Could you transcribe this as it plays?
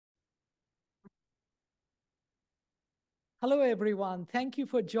Hello, everyone. Thank you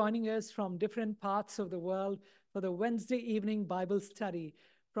for joining us from different parts of the world for the Wednesday evening Bible study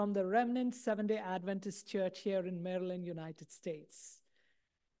from the Remnant Seventh-day Adventist Church here in Maryland, United States.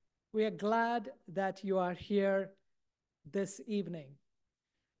 We are glad that you are here this evening.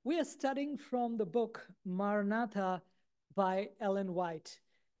 We are studying from the book Maranatha by Ellen White.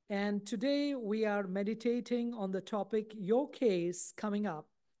 And today we are meditating on the topic Your Case Coming Up,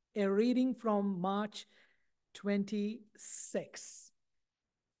 a reading from March 26.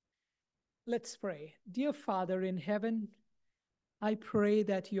 Let's pray. Dear Father in heaven, I pray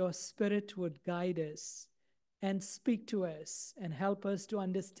that your Spirit would guide us and speak to us and help us to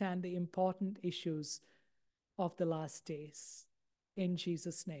understand the important issues of the last days. In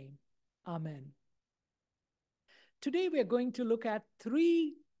Jesus' name, amen. Today we are going to look at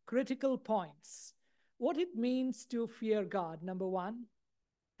three critical points. What it means to fear God, number one.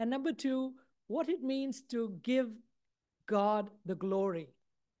 And number two, what it means to give God the glory.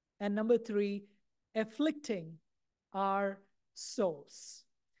 And number three, afflicting our souls.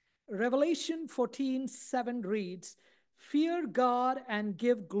 Revelation 14:7 reads, Fear God and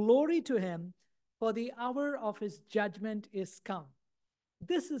give glory to him, for the hour of his judgment is come.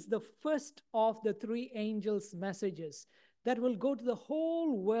 This is the first of the three angels' messages that will go to the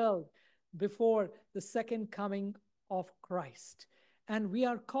whole world before the second coming of Christ. And we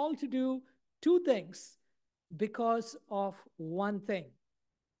are called to do two things because of one thing.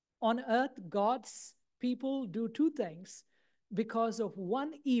 On earth, God's people do two things because of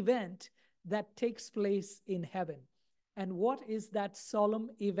one event that takes place in heaven. And what is that solemn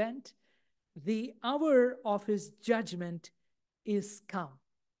event? The hour of his judgment is come.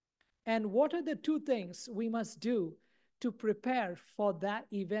 And what are the two things we must do to prepare for that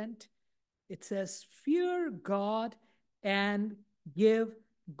event? It says, fear God and give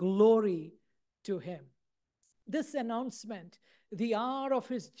glory to him. This announcement, the hour of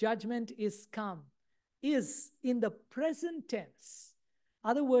his judgment is come, is in the present tense.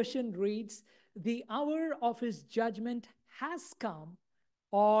 Other version reads, the hour of his judgment has come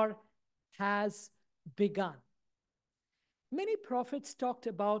or has begun. Many prophets talked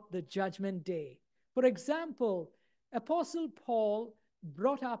about the judgment day. For example, Apostle Paul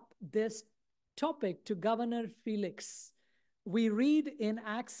brought up this topic to Governor Felix. We read in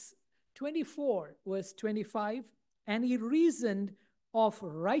Acts 24, verse 25, and he reasoned of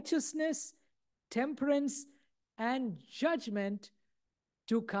righteousness, temperance, and judgment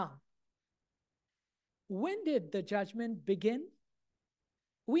to come. When did the judgment begin?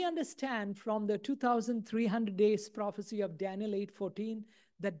 We understand from the 2,300 days prophecy of Daniel 8:14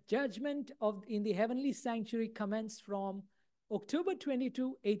 that judgment in the heavenly sanctuary commenced from October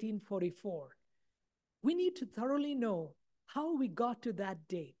 22, 1844. We need to thoroughly know how we got to that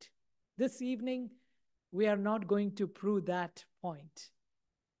date. This evening, we are not going to prove that point.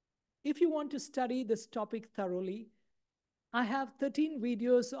 If you want to study this topic thoroughly, I have 13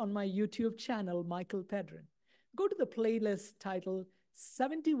 videos on my YouTube channel, Michael Pedrin. Go to the playlist titled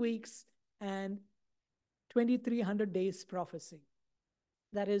 70 Weeks and 2,300 Days Prophecy.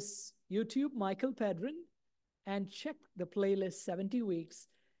 That is YouTube, Michael Pedrin, and check the playlist 70 Weeks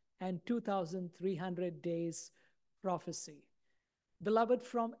and 2,300 Days Prophecy. Beloved,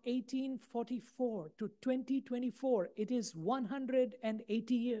 from 1844 to 2024, it is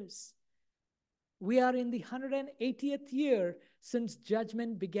 180 years. We are in the 180th year since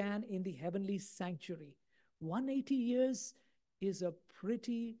judgment began in the heavenly sanctuary. 180 years is a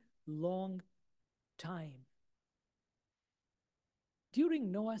pretty long time.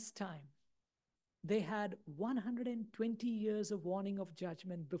 During Noah's time, they had 120 years of warning of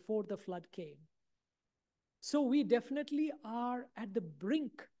judgment before the flood came. So we definitely are at the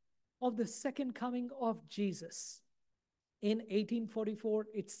brink of the second coming of Jesus. In 1844,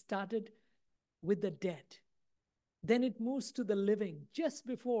 it started with the dead. Then it moves to the living just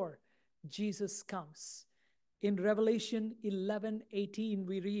before Jesus comes. In Revelation 11:18,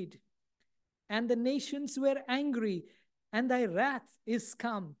 we read, And the nations were angry, and thy wrath is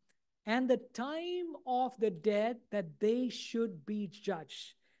come, and the time of the dead that they should be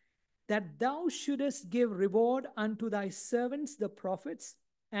judged, that thou shouldest give reward unto thy servants the prophets,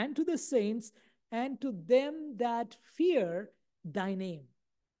 and to the saints, and to them that fear thy name,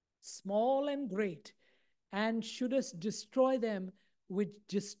 small and great, and shouldest destroy them which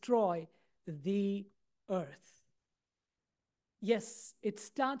destroy the earth. Yes, it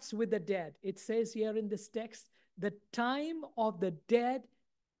starts with the dead. It says here in this text, the time of the dead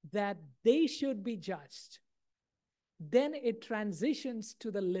that they should be judged. Then it transitions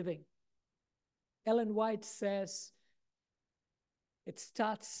to the living. Ellen White says it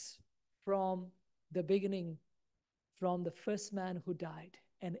starts from the beginning, from the first man who died,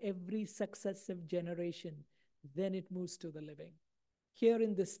 and every successive generation, then it moves to the living. Here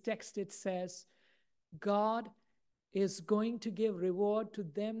in this text, it says, God is going to give reward to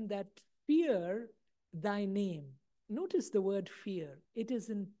them that fear thy name. Notice the word fear, it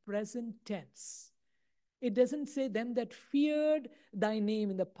is in present tense. It doesn't say them that feared thy name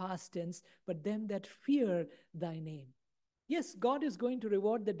in the past tense, but them that fear thy name. Yes, God is going to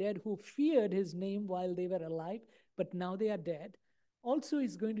reward the dead who feared his name while they were alive, but now they are dead. Also,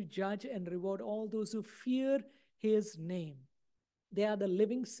 he's going to judge and reward all those who fear his name. They are the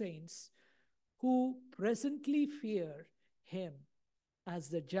living saints who presently fear him as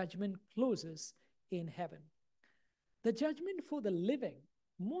the judgment closes in heaven. The judgment for the living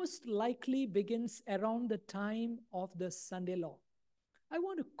most likely begins around the time of the Sunday law. I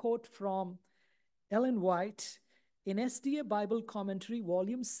want to quote from Ellen White in SDA Bible Commentary,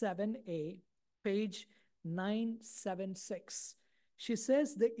 Volume 7a, page 976. She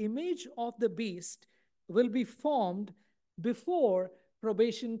says, the image of the beast will be formed before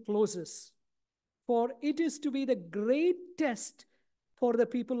probation closes, for it is to be the great test for the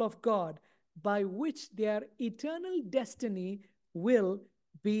people of God by which their eternal destiny will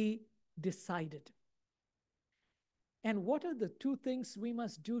be decided. And what are the two things we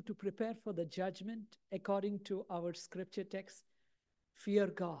must do to prepare for the judgment according to our scripture text? Fear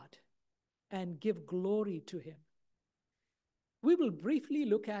God and give glory to him. We will briefly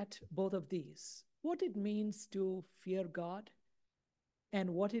look at both of these, what it means to fear God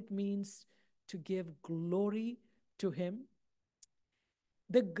and what it means to give glory to him.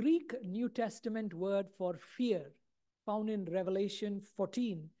 The Greek New Testament word for fear, found in Revelation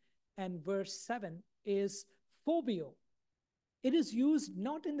 14 and verse 7, is phobio. It is used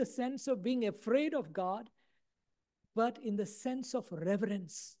not in the sense of being afraid of God, but in the sense of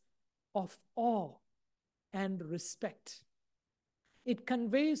reverence, of awe, and respect. It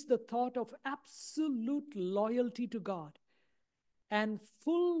conveys the thought of absolute loyalty to God and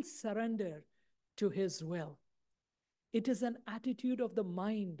full surrender to his will. It is an attitude of the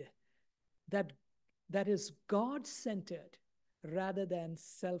mind that is God-centered rather than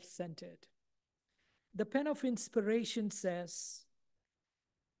self-centered. The pen of inspiration says,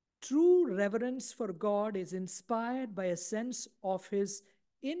 true reverence for God is inspired by a sense of his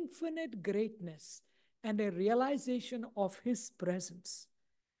infinite greatness and a realization of his presence.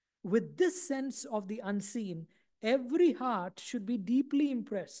 With this sense of the unseen, every heart should be deeply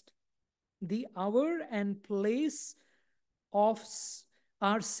impressed. The hour and place of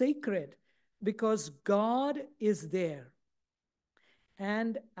are sacred because God is there.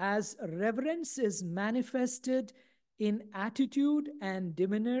 And as reverence is manifested in attitude and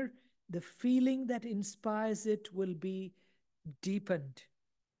demeanor, the feeling that inspires it will be deepened.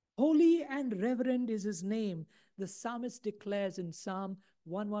 Holy and reverend is his name, the psalmist declares in Psalm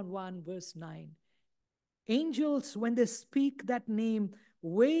 111, verse 9. Angels, when they speak that name,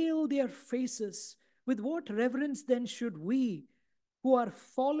 veil their faces. With what reverence then should we, who are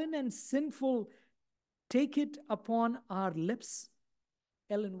fallen and sinful, take it upon our lips?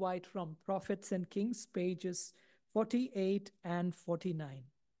 Ellen White from Prophets and Kings, pages 48 and 49.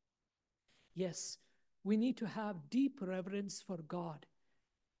 Yes, we need to have deep reverence for God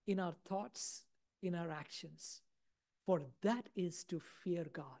in our thoughts, in our actions, for that is to fear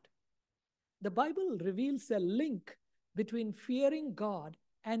God. The Bible reveals a link between fearing God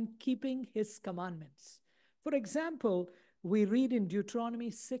and keeping his commandments. For example, we read in Deuteronomy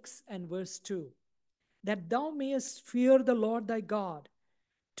 6 and verse 2, that thou mayest fear the Lord thy God,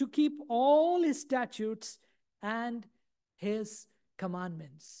 to keep all his statutes and his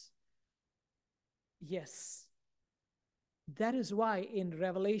commandments. Yes, that is why in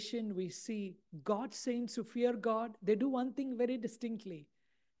Revelation we see God's saints who fear God, they do one thing very distinctly.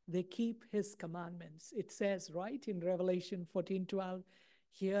 They keep his commandments. It says, right, in Revelation 14:12,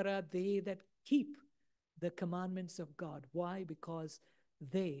 here are they that keep the commandments of God. Why? Because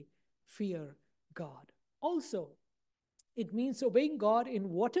they fear God. Also, it means obeying God in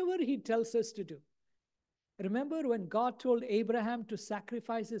whatever he tells us to do. Remember when God told Abraham to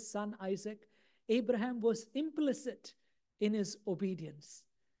sacrifice his son Isaac, Abraham was implicit in his obedience.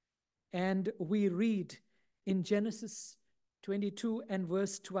 And we read in Genesis 22 and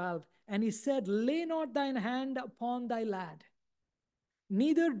verse 12, and he said, lay not thine hand upon thy lad,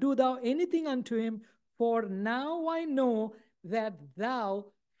 neither do thou anything unto him, for now I know that thou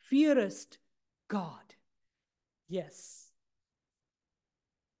fearest God. Yes,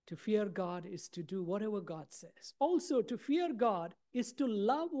 to fear God is to do whatever God says. Also, to fear God is to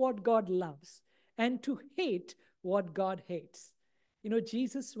love what God loves and to hate what God hates. You know,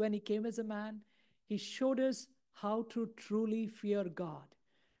 Jesus, when he came as a man, he showed us how to truly fear God.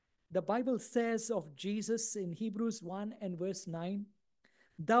 The Bible says of Jesus in Hebrews 1 and verse 9,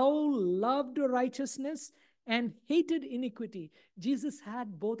 thou loved righteousness and hated iniquity. Jesus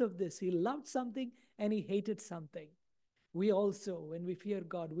had both of this. He loved something and he hated something. We also, when we fear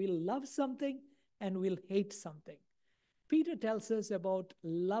God, we'll love something and we'll hate something. Peter tells us about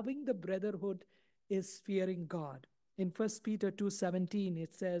loving the brotherhood is fearing God. In 1 Peter 2:17,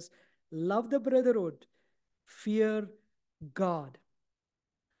 it says, love the brotherhood, fear God.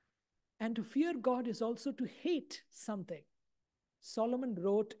 And to fear God is also to hate something. Solomon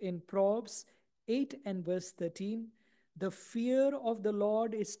wrote in Proverbs 8 and verse 13, the fear of the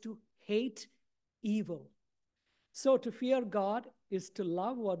Lord is to hate evil. So to fear God is to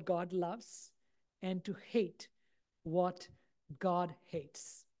love what God loves and to hate what God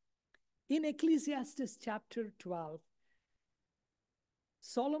hates. In Ecclesiastes chapter 12,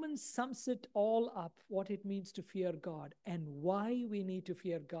 Solomon sums it all up, what it means to fear God and why we need to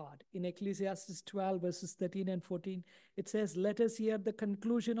fear God. In Ecclesiastes 12, verses 13 and 14, it says, let us hear the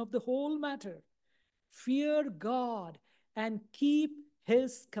conclusion of the whole matter. Fear God and keep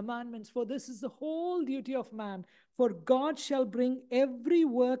his commandments, for this is the whole duty of man. For God shall bring every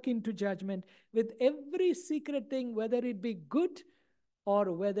work into judgment with every secret thing, whether it be good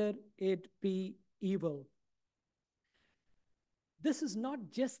or whether it be evil. This is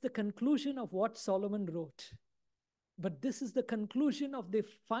not just the conclusion of what Solomon wrote, but this is the conclusion of the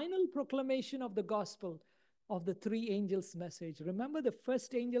final proclamation of the gospel of the three angels' message. Remember, the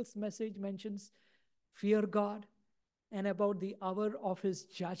first angel's message mentions fear God and about the hour of his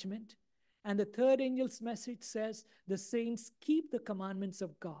judgment. And the third angel's message says the saints keep the commandments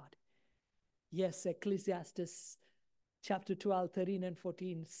of God. Yes, Ecclesiastes chapter 12, 13, and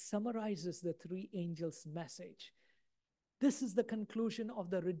 14 summarizes the three angels' message. This is the conclusion of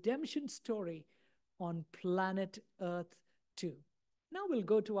the redemption story on planet Earth 2. Now we'll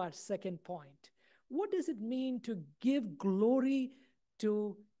go to our second point. What does it mean to give glory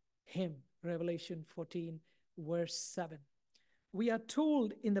to him? Revelation 14, verse 7. We are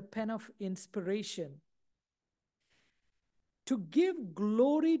told in the pen of inspiration, to give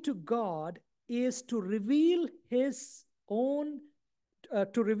glory to God is to reveal his own,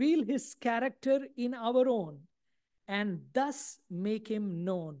 to reveal his character in our own, and thus make him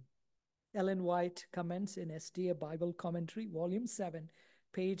known. Ellen White comments in SDA Bible Commentary, Volume 7,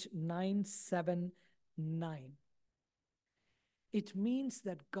 page 979. It means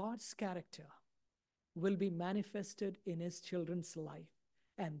that God's character will be manifested in his children's life,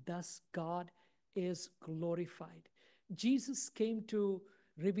 and thus God is glorified. Jesus came to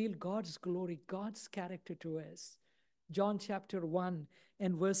reveal God's glory, God's character to us. John chapter 1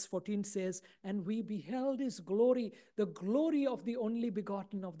 and verse 14 says, and we beheld his glory, the glory of the only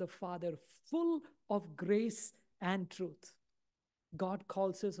begotten of the Father, full of grace and truth. God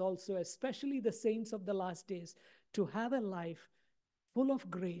calls us also, especially the saints of the last days, to have a life full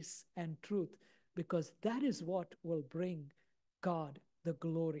of grace and truth, because that is what will bring God the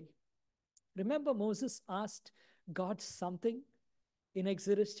glory. Remember, Moses asked God something in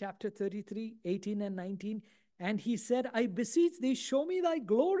Exodus chapter 33, 18 and 19. And he said, I beseech thee, show me thy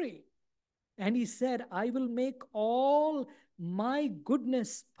glory. And he said, I will make all my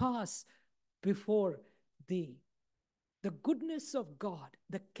goodness pass before thee. The goodness of God,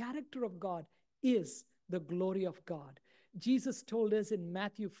 the character of God is the glory of God. Jesus told us in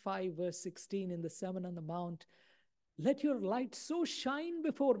Matthew 5, verse 16 in the Sermon on the Mount, let your light so shine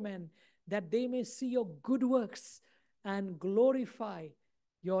before men that they may see your good works and glorify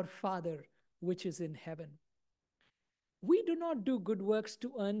your Father which is in heaven. We do not do good works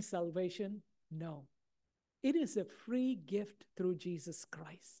to earn salvation. No, it is a free gift through Jesus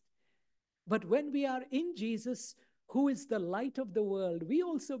Christ. But when we are in Jesus, who is the light of the world, we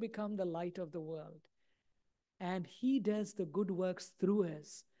also become the light of the world. And he does the good works through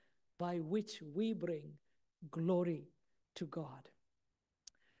us, by which we bring glory to God.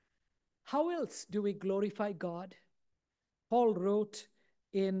 How else do we glorify God? Paul wrote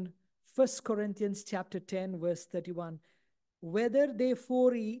in 1 Corinthians chapter 10, verse 31, whether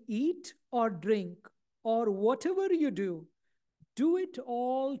therefore ye eat or drink or whatever you do it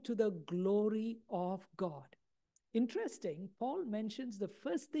all to the glory of God. Interesting, Paul mentions the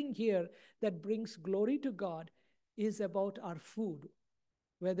first thing here that brings glory to God is about our food,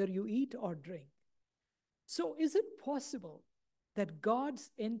 whether you eat or drink. So is it possible that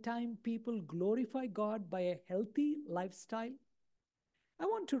God's end time people glorify God by a healthy lifestyle? I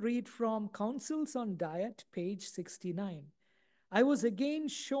want to read from Counsels on Diet, page 69. I was again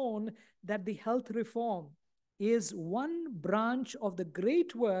shown that the health reform is one branch of the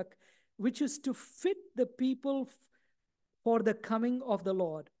great work which is to fit the people for the coming of the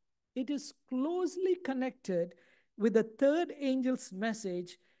Lord. It is closely connected with the third angel's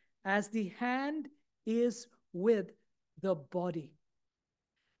message, as the hand is with the body.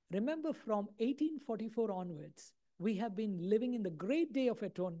 Remember, from 1844 onwards, we have been living in the great day of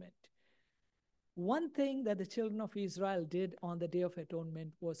atonement. One thing that the children of Israel did on the Day of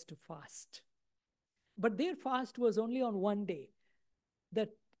Atonement was to fast. But their fast was only on one day, the,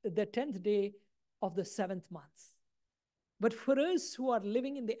 the 10th day of the 7th month. But for us who are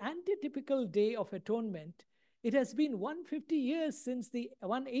living in the antitypical Day of Atonement, it has been 180 years since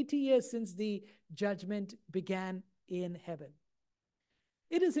the judgment began in heaven.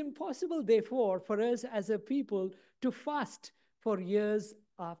 It is impossible, therefore, for us as a people to fast for years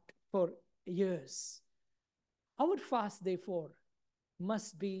after for years. Our fast, therefore,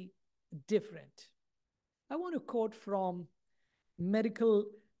 must be different. I want to quote from Medical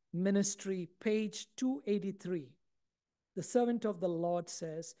Ministry, page 283. The servant of the Lord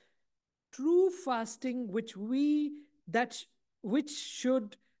says, true fasting which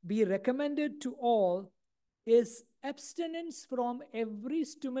should be recommended to all is abstinence from every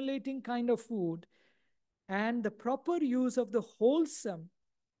stimulating kind of food and the proper use of the wholesome,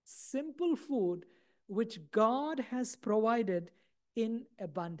 simple food which God has provided in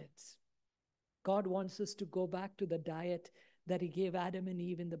abundance. God wants us to go back to the diet that He gave Adam and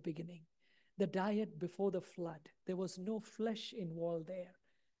Eve in the beginning. The diet before the flood. There was no flesh involved there.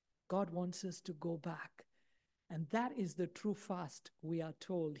 God wants us to go back. And that is the true fast we are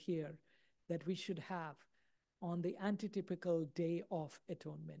told here that we should have on the antitypical Day of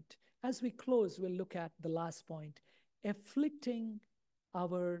Atonement. As we close, we'll look at the last point, afflicting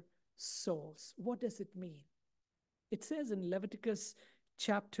our souls. What does it mean? It says in Leviticus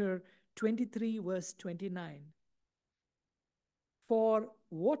chapter 23, verse 29, for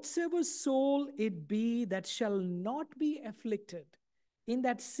whatsoever soul it be that shall not be afflicted, in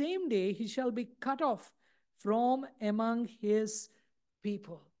that same day he shall be cut off from among his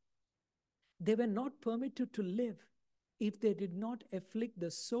people. They were not permitted to live if they did not afflict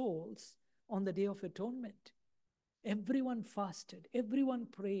the souls on the Day of Atonement. Everyone fasted, everyone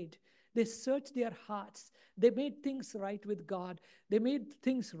prayed. They searched their hearts. They made things right with God. They made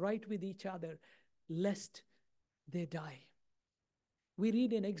things right with each other, lest they die. We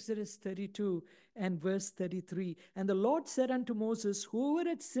read in Exodus 32 and verse 33, and the Lord said unto Moses, whoever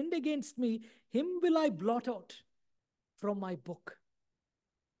had sinned against me, him will I blot out from my book.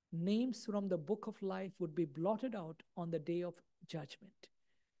 Names from the book of life would be blotted out on the day of judgment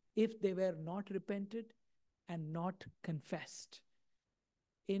if they were not repented and not confessed.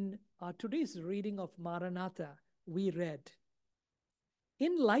 In our today's reading of Maranatha, we read,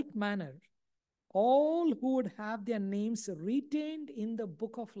 in like manner, all who would have their names retained in the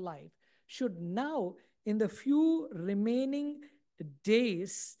book of life should now, in the few remaining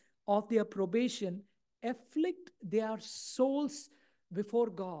days of their probation, afflict their souls before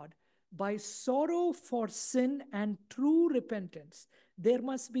God by sorrow for sin and true repentance. There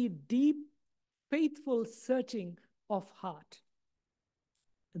must be deep, faithful searching of heart.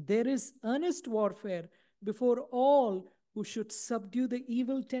 There is earnest warfare before all who should subdue the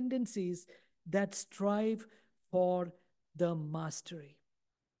evil tendencies that strive for the mastery.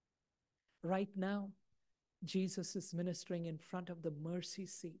 Right now, Jesus is ministering in front of the mercy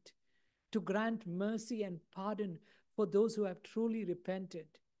seat to grant mercy and pardon for those who have truly repented.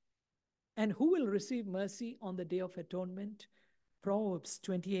 And who will receive mercy on the Day of Atonement? Proverbs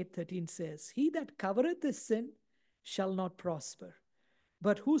 28:13 says, he that covereth his sin shall not prosper,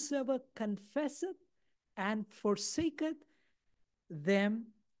 but whosoever confesseth and forsaketh them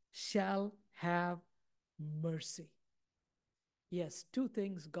shall have mercy. Yes, two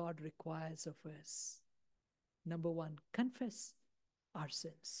things God requires of us. Number one, confess our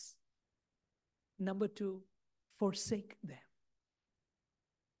sins. Number two, forsake them.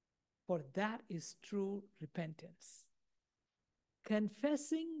 For that is true repentance.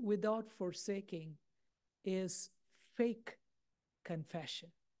 Confessing without forsaking is fake confession.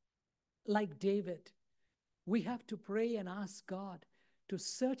 Like David, we have to pray and ask God to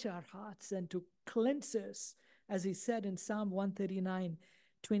search our hearts and to cleanse us. As he said in Psalm 139,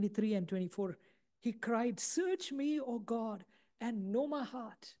 23 and 24, he cried, search me, O God, and know my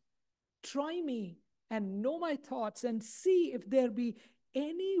heart. Try me and know my thoughts, and see if there be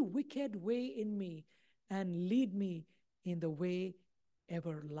any wicked way in me, and lead me in the way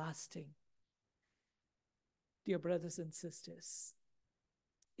everlasting. Dear brothers and sisters,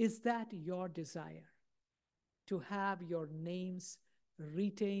 is that your desire? To have your names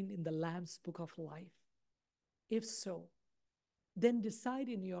retained in the Lamb's Book of Life? If so, then decide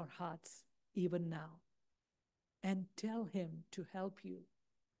in your hearts even now and tell Him to help you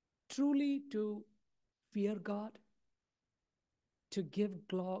truly to fear God, to give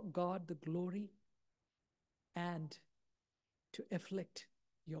God the glory, and to afflict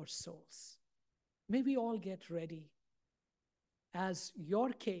your souls. May we all get ready as your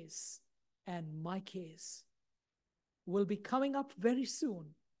case and my case will be coming up very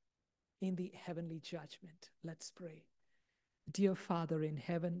soon in the heavenly judgment. Let's pray. Dear Father in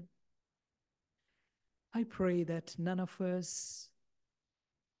heaven, I pray that none of us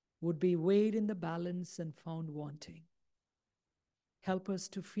would be weighed in the balance and found wanting. Help us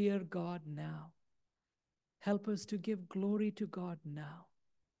to fear God now. Help us to give glory to God now.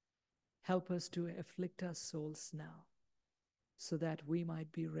 Help us to afflict our souls now, so that we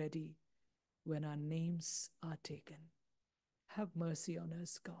might be ready when our names are taken. Have mercy on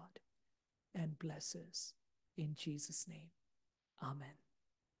us, God, and bless us. In Jesus' name, amen.